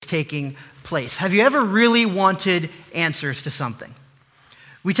taking place. Have you ever really wanted answers to something?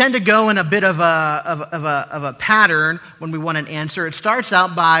 We tend to go in a bit of a pattern when we want an answer. It starts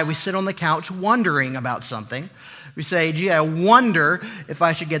out by we sit on the couch wondering about something. We say, gee, I wonder if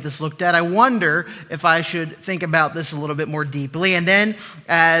I should get this looked at. I wonder if I should think about this a little bit more deeply. And then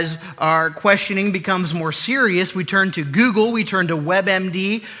as our questioning becomes more serious, we turn to Google, we turn to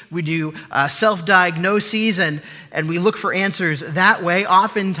WebMD, we do self-diagnoses, and we look for answers that way.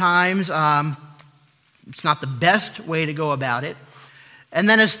 Oftentimes, it's not the best way to go about it. And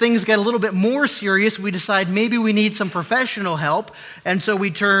then as things get a little bit more serious, we decide maybe we need some professional help. And so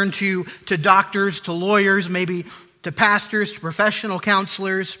we turn to doctors, to lawyers, maybe to pastors, to professional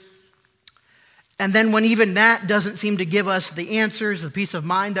counselors. And then when even that doesn't seem to give us the answers, the peace of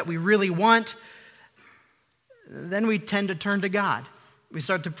mind that we really want, then we tend to turn to God. We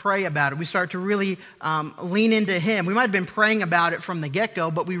start to pray about it. We start to really lean into Him. We might have been praying about it from the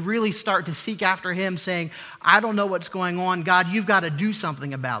get-go, but we really start to seek after Him saying, I don't know what's going on. God, you've got to do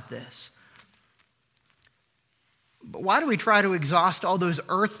something about this. But why do we try to exhaust all those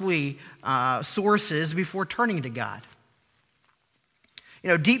earthly sources before turning to God? You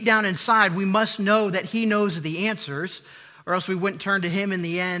know, deep down inside, we must know that He knows the answers, or else we wouldn't turn to Him in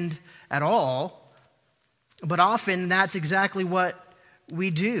the end at all. But often, that's exactly what we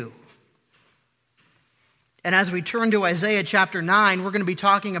do. And as we turn to Isaiah chapter 9, we're going to be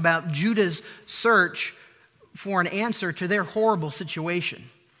talking about Judah's search for an answer to their horrible situation.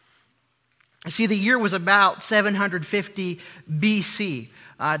 See, the year was about 750 BC.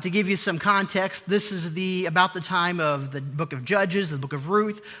 To give you some context, this is about the time of the book of Judges, the book of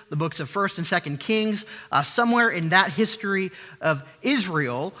Ruth, the books of 1st and 2nd Kings. Somewhere in that history of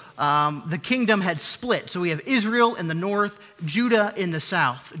Israel, the kingdom had split. So we have Israel in the north, Judah in the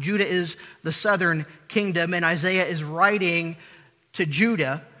south. Judah is the southern kingdom, and Isaiah is writing to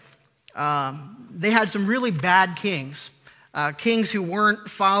Judah. They had some really bad kings. Kings who weren't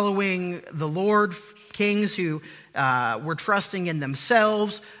following the Lord, kings who were trusting in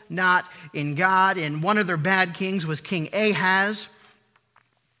themselves, not in God. And one of their bad kings was King Ahaz.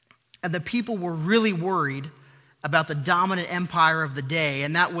 And the people were really worried about the dominant empire of the day,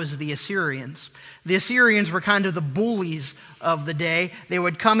 and that was the Assyrians. The Assyrians were kind of the bullies of the day. They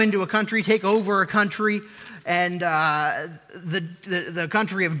would come into a country, take over a country, and the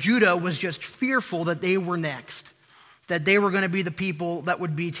country of Judah was just fearful that they were next, that they were going to be the people that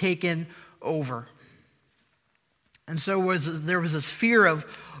would be taken over. And so there was this fear of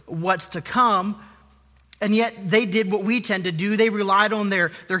what's to come, and yet they did what we tend to do. They relied on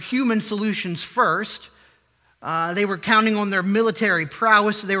their human solutions first. They were counting on their military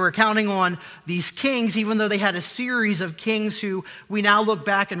prowess. They were counting on these kings, even though they had a series of kings who we now look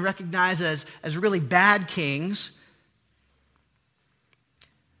back and recognize as really bad kings.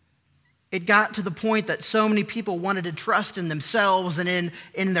 It got to the point that so many people wanted to trust in themselves and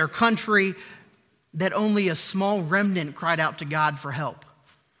in their country that only a small remnant cried out to God for help.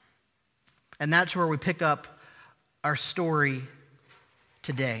 And that's where we pick up our story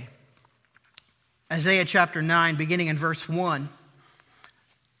today. Isaiah chapter 9, beginning in verse 1.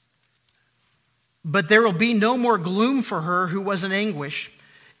 But there will be no more gloom for her who was in anguish.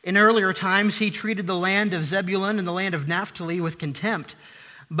 In earlier times he treated the land of Zebulun and the land of Naphtali with contempt.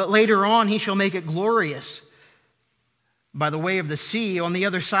 But later on he shall make it glorious. By the way of the sea, on the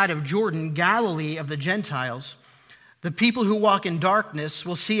other side of Jordan, Galilee of the Gentiles. The people who walk in darkness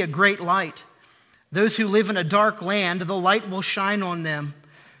will see a great light. Those who live in a dark land, the light will shine on them.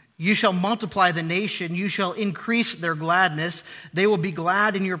 You shall multiply the nation. You shall increase their gladness. They will be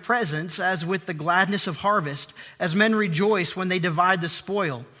glad in your presence, as with the gladness of harvest, as men rejoice when they divide the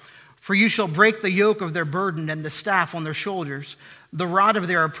spoil. For you shall break the yoke of their burden and the staff on their shoulders, the rod of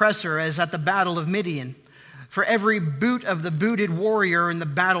their oppressor, as at the battle of Midian. For every boot of the booted warrior in the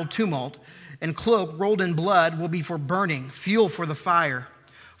battle tumult and cloak rolled in blood will be for burning, fuel for the fire.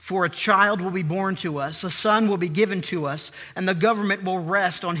 For a child will be born to us, a son will be given to us, and the government will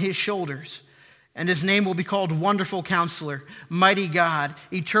rest on his shoulders. And his name will be called Wonderful Counselor, Mighty God,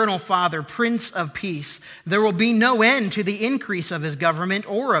 Eternal Father, Prince of Peace. There will be no end to the increase of his government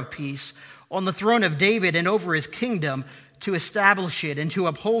or of peace on the throne of David and over his kingdom, to establish it and to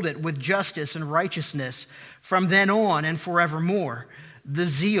uphold it with justice and righteousness from then on and forevermore. The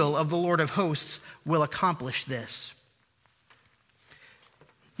zeal of the Lord of hosts will accomplish this.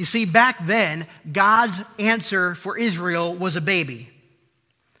 You see, back then, God's answer for Israel was a baby.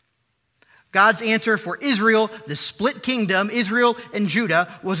 God's answer for Israel, the split kingdom, Israel and Judah,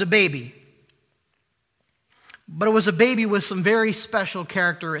 was a baby. But it was a baby with some very special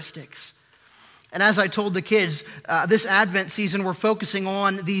characteristics. And as I told the kids, this Advent season, we're focusing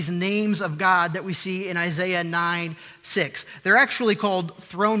on these names of God that we see in Isaiah 9:6. They're actually called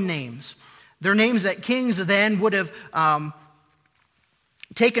throne names. They're names that kings then would have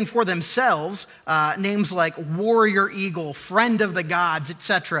taken for themselves, names like warrior eagle, friend of the gods,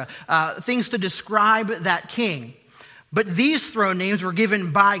 etc., things to describe that king. But these throne names were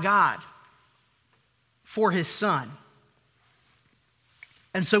given by God for his son.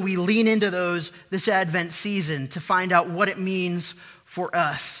 And so we lean into those this Advent season to find out what it means for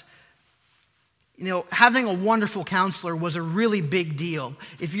us. You know, having a wonderful counselor was a really big deal.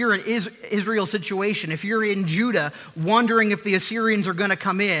 If you're in Israel situation, if you're in Judah wondering if the Assyrians are going to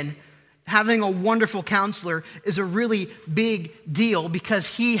come in, having a wonderful counselor is a really big deal because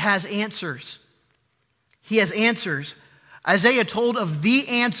he has answers. He has answers. Isaiah told of the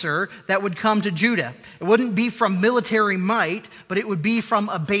answer that would come to Judah. It wouldn't be from military might, but it would be from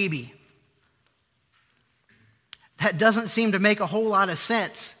a baby. That doesn't seem to make a whole lot of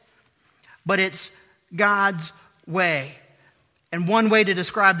sense, but it's God's way. And one way to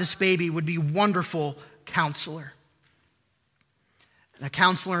describe this baby would be wonderful counselor. And a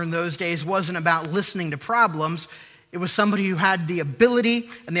counselor in those days wasn't about listening to problems. It was somebody who had the ability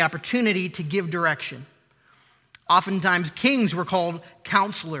and the opportunity to give direction. Oftentimes, kings were called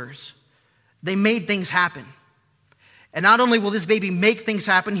counselors. They made things happen. And not only will this baby make things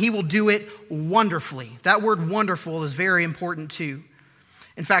happen, he will do it wonderfully. That word wonderful is very important too.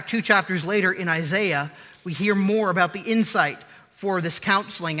 In fact, 2 chapters later in Isaiah, we hear more about the insight for this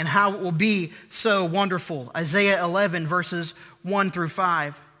counseling and how it will be so wonderful. Isaiah 11, verses 1 through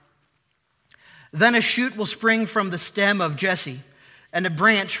 5. Then a shoot will spring from the stem of Jesse, and a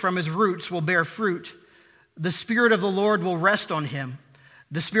branch from his roots will bear fruit. The Spirit of the Lord will rest on him,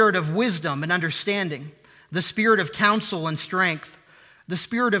 the Spirit of wisdom and understanding, the Spirit of counsel and strength, the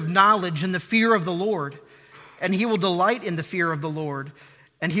Spirit of knowledge and the fear of the Lord. And he will delight in the fear of the Lord.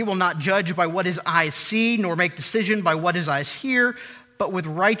 And he will not judge by what his eyes see, nor make decision by what his eyes hear, but with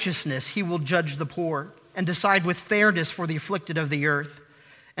righteousness he will judge the poor, and decide with fairness for the afflicted of the earth.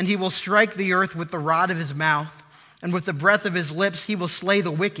 And he will strike the earth with the rod of his mouth, and with the breath of his lips he will slay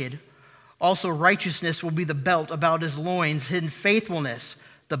the wicked. Also righteousness will be the belt about his loins, hidden faithfulness,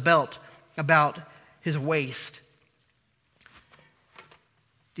 the belt about his waist.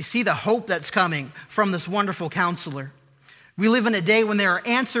 Do you see the hope that's coming from this wonderful counselor? We live in a day when there are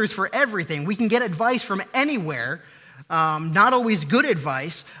answers for everything. We can get advice from anywhere, not always good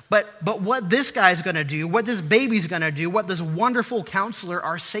advice, but what this guy's going to do, what this baby's going to do, what this wonderful counselor,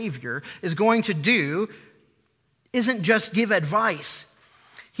 our Savior, is going to do isn't just give advice.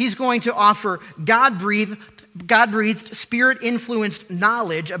 He's going to offer God-breathed, Spirit-influenced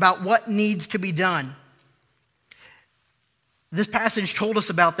knowledge about what needs to be done. This passage told us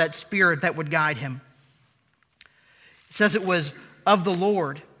about that Spirit that would guide him. It says it was of the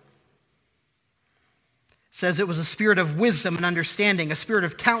Lord. It says it was a spirit of wisdom and understanding, a spirit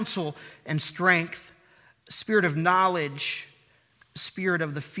of counsel and strength, a spirit of knowledge, a spirit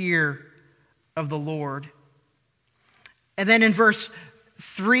of the fear of the Lord. And then in verse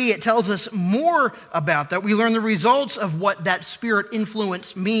 3, it tells us more about that. We learn the results of what that spirit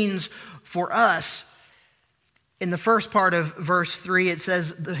influence means for us. In the first part of verse 3, it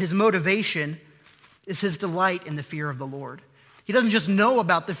says his motivation is his delight in the fear of the Lord. He doesn't just know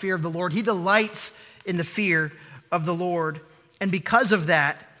about the fear of the Lord, he delights in the fear of the Lord. And because of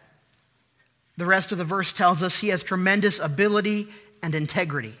that, the rest of the verse tells us he has tremendous ability and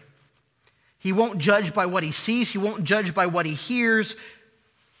integrity. He won't judge by what he sees, he won't judge by what he hears.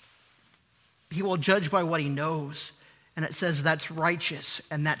 He will judge by what he knows. And it says that's righteous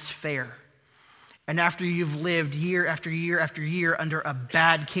and that's fair. And after you've lived year after year after year under a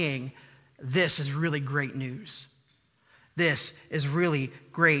bad king, this is really great news. This is really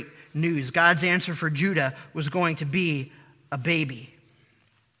great news. God's answer for Judah was going to be a baby.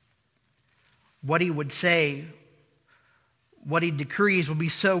 What he would say, what he decrees will be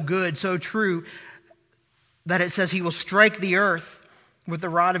so good, so true, that it says he will strike the earth with the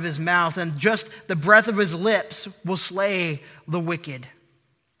rod of his mouth, and just the breath of his lips will slay the wicked.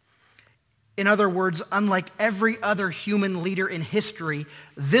 In other words, unlike every other human leader in history,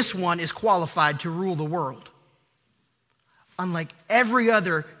 this one is qualified to rule the world. Unlike every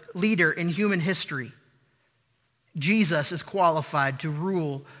other leader in human history, Jesus is qualified to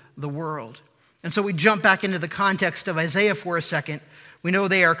rule the world. And so we jump back into the context of Isaiah for a second. We know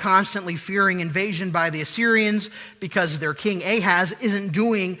they are constantly fearing invasion by the Assyrians because their king Ahaz isn't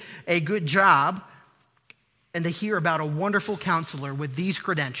doing a good job. And they hear about a wonderful counselor with these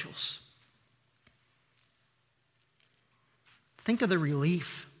credentials. Think of the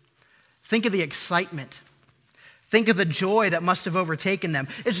relief. Think of the excitement. Think of the joy that must have overtaken them.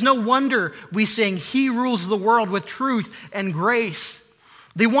 It's no wonder we sing, "He rules the world with truth and grace."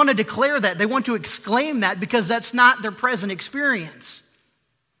 They want to declare that. They want to exclaim that because that's not their present experience.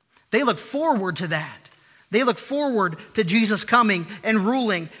 They look forward to that. They look forward to Jesus coming and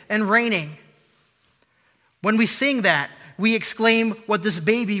ruling and reigning. When we sing that, we exclaim what this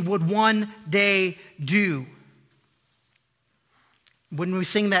baby would one day do. When we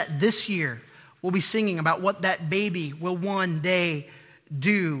sing that this year, we'll be singing about what that baby will one day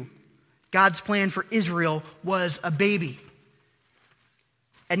do. God's plan for Israel was a baby.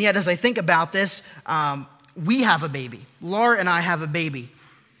 And yet, as I think about this, we have a baby. Laura and I have a baby.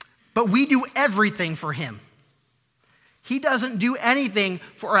 But we do everything for him. He doesn't do anything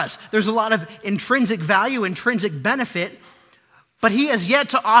for us. There's a lot of intrinsic value, intrinsic benefit, but he has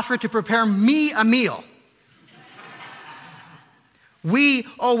yet to offer to prepare me a meal. We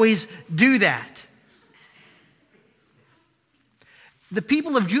always do that. The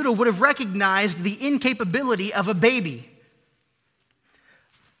people of Judah would have recognized the incapability of a baby.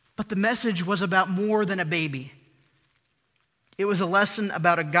 But the message was about more than a baby. It was a lesson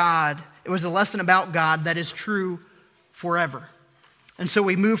about a God. It was a lesson about God that is true forever. And so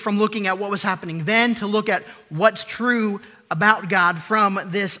we move from looking at what was happening then to look at what's true about God from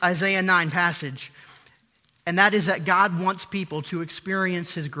this Isaiah 9 passage. And that is that God wants people to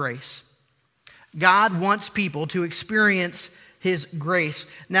experience his grace. God wants people to experience his grace.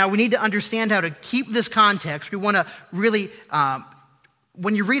 Now, we need to understand how to keep this context. We want to really,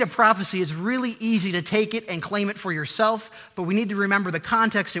 when you read a prophecy, it's really easy to take it and claim it for yourself, but we need to remember the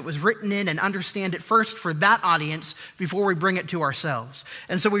context it was written in and understand it first for that audience before we bring it to ourselves.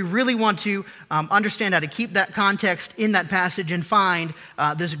 And so we really want to understand how to keep that context in that passage and find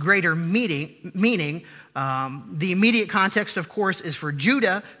this greater meaning. The immediate context, of course, is for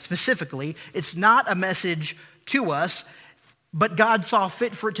Judah specifically. It's not a message to us, but God saw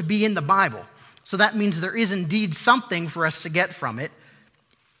fit for it to be in the Bible. So that means there is indeed something for us to get from it.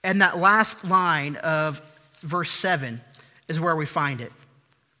 And that last line of verse 7 is where we find it.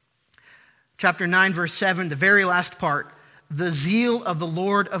 Chapter 9, verse 7, the very last part, "The zeal of the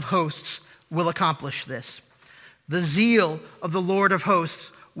Lord of hosts will accomplish this." The zeal of the Lord of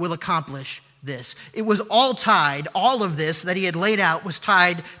hosts will accomplish this. It was all tied, all of this that he had laid out was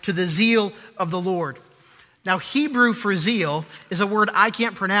tied to the zeal of the Lord. Now, Hebrew for zeal is a word I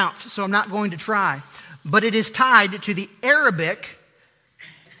can't pronounce, so I'm not going to try. But it is tied to the Arabic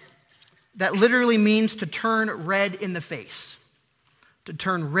that literally means to turn red in the face. To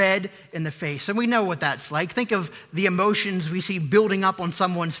turn red in the face. And we know what that's like. Think of the emotions we see building up on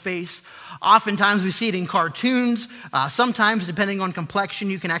someone's face. Oftentimes we see it in cartoons. Sometimes, depending on complexion,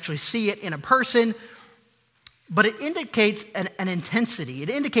 you can actually see it in a person. But it indicates an intensity. It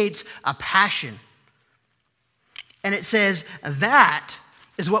indicates a passion. And it says that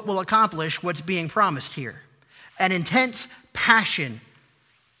is what will accomplish what's being promised here. An intense passion.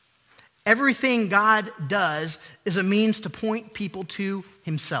 Everything God does is a means to point people to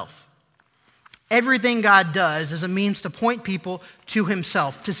himself. Everything God does is a means to point people to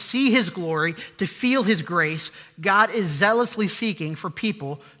himself, to see his glory, to feel his grace. God is zealously seeking for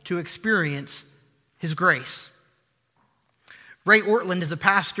people to experience his grace. Ray Ortland is a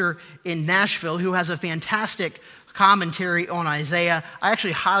pastor in Nashville who has a fantastic commentary on Isaiah. I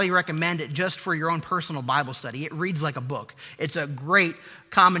actually highly recommend it just for your own personal Bible study. It reads like a book. It's a great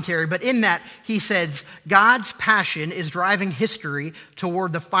commentary, but in that he says, God's passion is driving history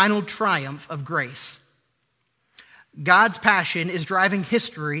toward the final triumph of grace. God's passion is driving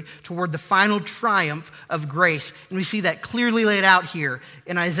history toward the final triumph of grace. And we see that clearly laid out here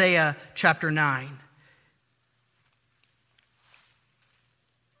in Isaiah chapter 9.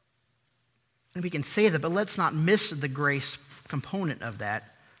 And we can say that, but let's not miss the grace component of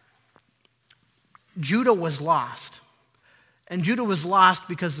that. Judah was lost. And Judah was lost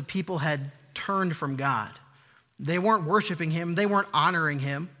because the people had turned from God. They weren't worshiping him. They weren't honoring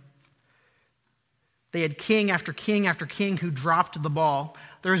him. They had king after king after king who dropped the ball.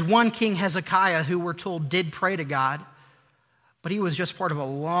 There was one king, Hezekiah, who we're told did pray to God, but he was just part of a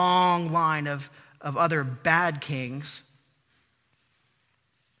long line of other bad kings.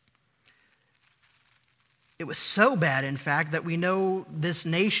 It was so bad, in fact, that we know this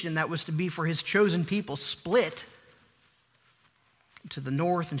nation that was to be for his chosen people split to the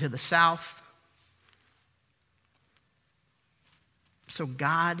north and to the south. So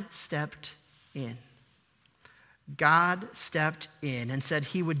God stepped in. God stepped in and said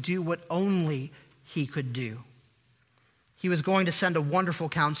he would do what only he could do. He was going to send a wonderful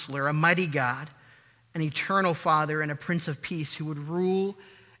counselor, a mighty God, an eternal Father, and a Prince of Peace who would rule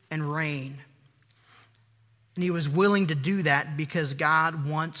and reign. And he was willing to do that because God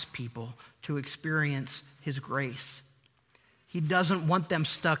wants people to experience his grace. He doesn't want them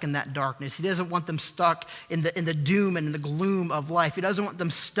stuck in that darkness. He doesn't want them stuck in the doom and in the gloom of life. He doesn't want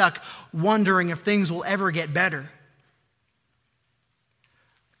them stuck wondering if things will ever get better.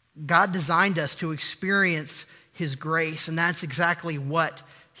 God designed us to experience his grace, and that's exactly what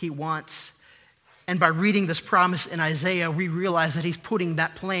he wants. And by reading this promise in Isaiah, we realize that he's putting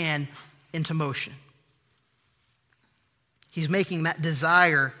that plan into motion. He's making that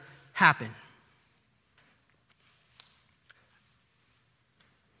desire happen.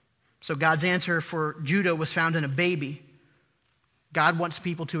 So God's answer for Judah was found in a baby. God wants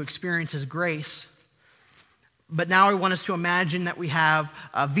people to experience his grace. But now I want us to imagine that we have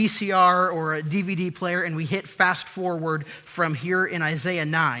a VCR or a DVD player and we hit fast forward from here in Isaiah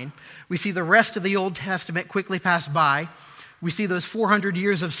 9. We see the rest of the Old Testament quickly pass by. We see those 400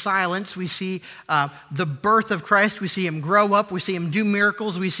 years of silence. We see the birth of Christ. We see him grow up. We see him do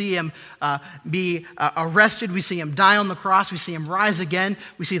miracles. We see him be arrested. We see him die on the cross. We see him rise again.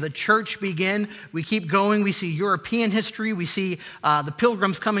 We see the church begin. We keep going. We see European history. We see the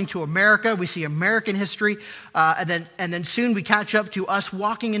pilgrims coming to America. We see American history. And then soon we catch up to us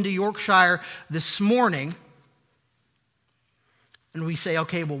walking into Yorkshire this morning. And we say,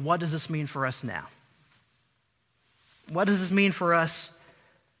 okay, well, what does this mean for us now? What does this mean for us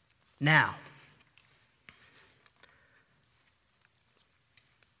now?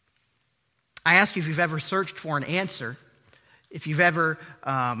 I ask you if you've ever searched for an answer, if you've ever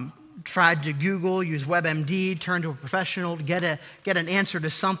tried to Google, use WebMD, turn to a professional to get an answer to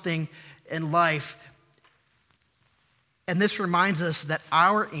something in life. And this reminds us that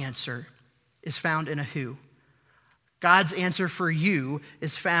our answer is found in a who. God's answer for you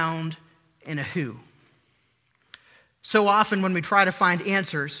is found in a who. So often when we try to find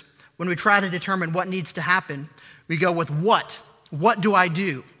answers, when we try to determine what needs to happen, we go with what. What do I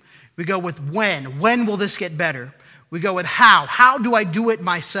do? We go with when. When will this get better? We go with how. How do I do it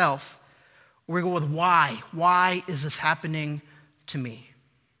myself? Or we go with why. Why is this happening to me?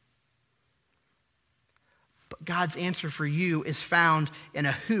 But God's answer for you is found in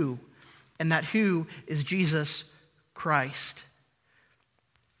a who, and that who is Jesus Christ.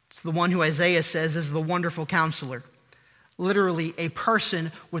 It's the one who Isaiah says is the wonderful counselor. Literally, a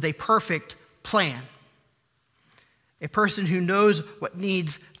person with a perfect plan. A person who knows what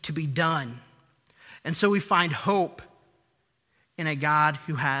needs to be done. And so we find hope in a God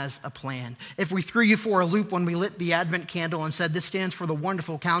who has a plan. If we threw you for a loop when we lit the Advent candle and said this stands for the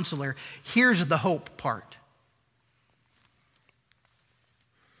wonderful counselor, here's the hope part.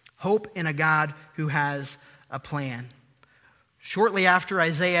 Hope in a God who has a plan. Shortly after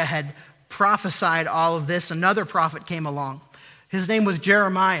Isaiah had prophesied all of this, another prophet came along. His name was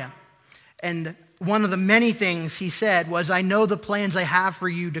Jeremiah. And one of the many things he said was, I know the plans I have for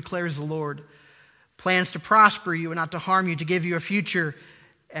you, declares the Lord. Plans to prosper you and not to harm you, to give you a future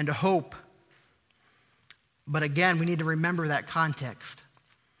and a hope. But again, we need to remember that context.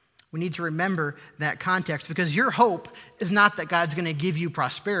 We need to remember that context because your hope is not that God's going to give you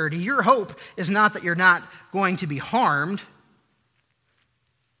prosperity. Your hope is not that you're not going to be harmed.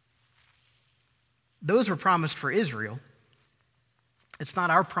 Those were promised for Israel. It's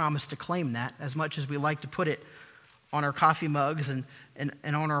not our promise to claim that, as much as we like to put it on our coffee mugs and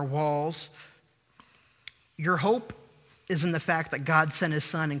on our walls. Your hope is in the fact that God sent his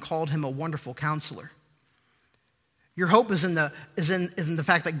son and called him a wonderful counselor. Your hope is in the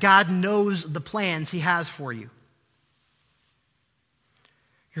fact that God knows the plans he has for you.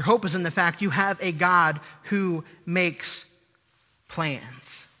 Your hope is in the fact you have a God who makes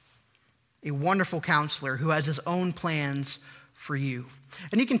plans. A wonderful counselor who has his own plans for you.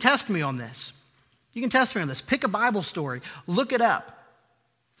 And you can test me on this. You can test me on this. Pick a Bible story, look it up.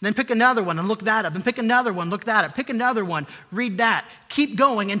 Then pick another one and look that up. Then pick another one, look that up. Pick another one, read that. Keep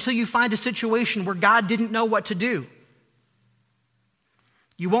going until you find a situation where God didn't know what to do.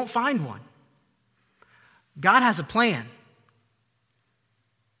 You won't find one. God has a plan.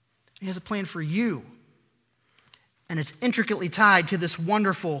 He has a plan for you. And it's intricately tied to this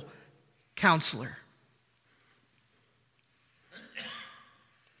wonderful counselor.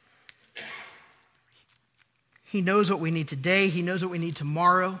 He knows what we need today. He knows what we need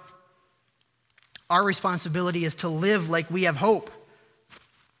tomorrow. Our responsibility is to live like we have hope.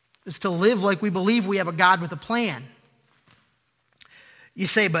 It's to live like we believe we have a God with a plan. You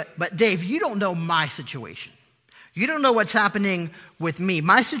say, but Dave, you don't know my situation. You don't know what's happening with me.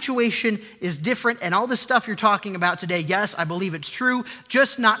 My situation is different, and all this stuff you're talking about today, yes, I believe it's true,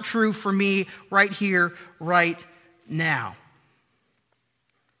 just not true for me right here, right now.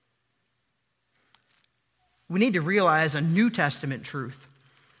 we need to realize a New Testament truth.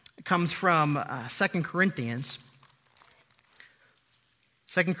 It comes from 2 Corinthians.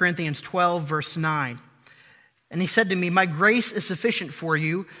 2 Corinthians 12, verse 9. And he said to me, "My grace is sufficient for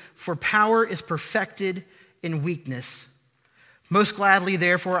you, for power is perfected in weakness. Most gladly,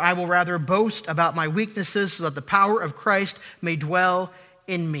 therefore, I will rather boast about my weaknesses so that the power of Christ may dwell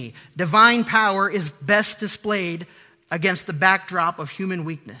in me." Divine power is best displayed against the backdrop of human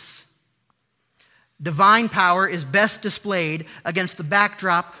weakness. Divine power is best displayed against the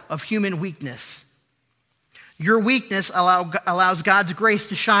backdrop of human weakness. Your weakness allows God's grace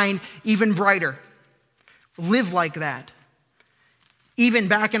to shine even brighter. Live like that. Even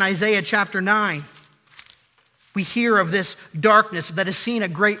back in Isaiah chapter 9, we hear of this darkness that has seen a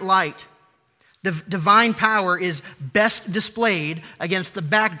great light. Divine power is best displayed against the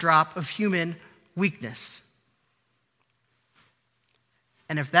backdrop of human weakness.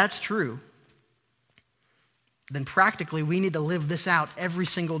 And if that's true, then practically we need to live this out every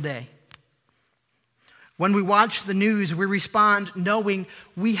single day. When we watch the news, we respond knowing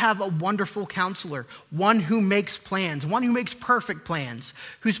we have a wonderful counselor, one who makes plans, one who makes perfect plans,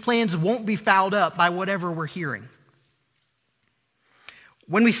 whose plans won't be fouled up by whatever we're hearing.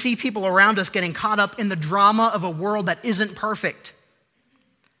 When we see people around us getting caught up in the drama of a world that isn't perfect,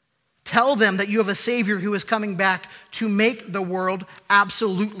 tell them that you have a Savior who is coming back to make the world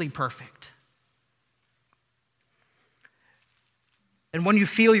absolutely perfect. And when you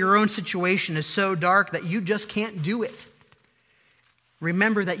feel your own situation is so dark that you just can't do it,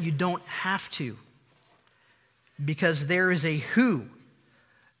 remember that you don't have to, because there is a who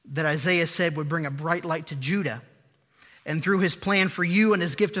that Isaiah said would bring a bright light to Judah. And through his plan for you and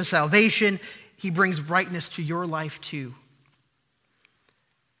his gift of salvation, he brings brightness to your life too.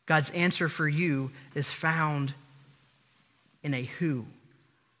 God's answer for you is found in a who.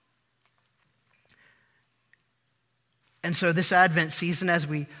 And so this Advent season, as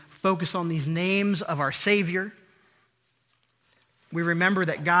we focus on these names of our Savior, we remember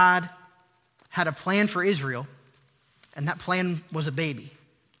that God had a plan for Israel, and that plan was a baby.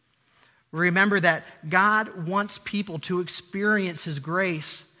 We remember that God wants people to experience his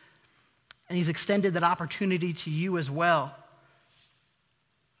grace, and he's extended that opportunity to you as well,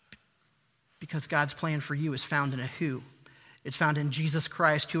 because God's plan for you is found in a who. It's found in Jesus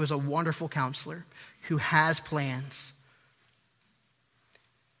Christ, who is a wonderful counselor, who has plans,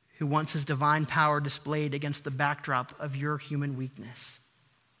 who wants his divine power displayed against the backdrop of your human weakness.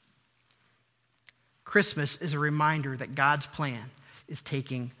 Christmas is a reminder that God's plan is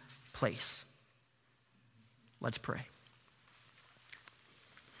taking place. Let's pray.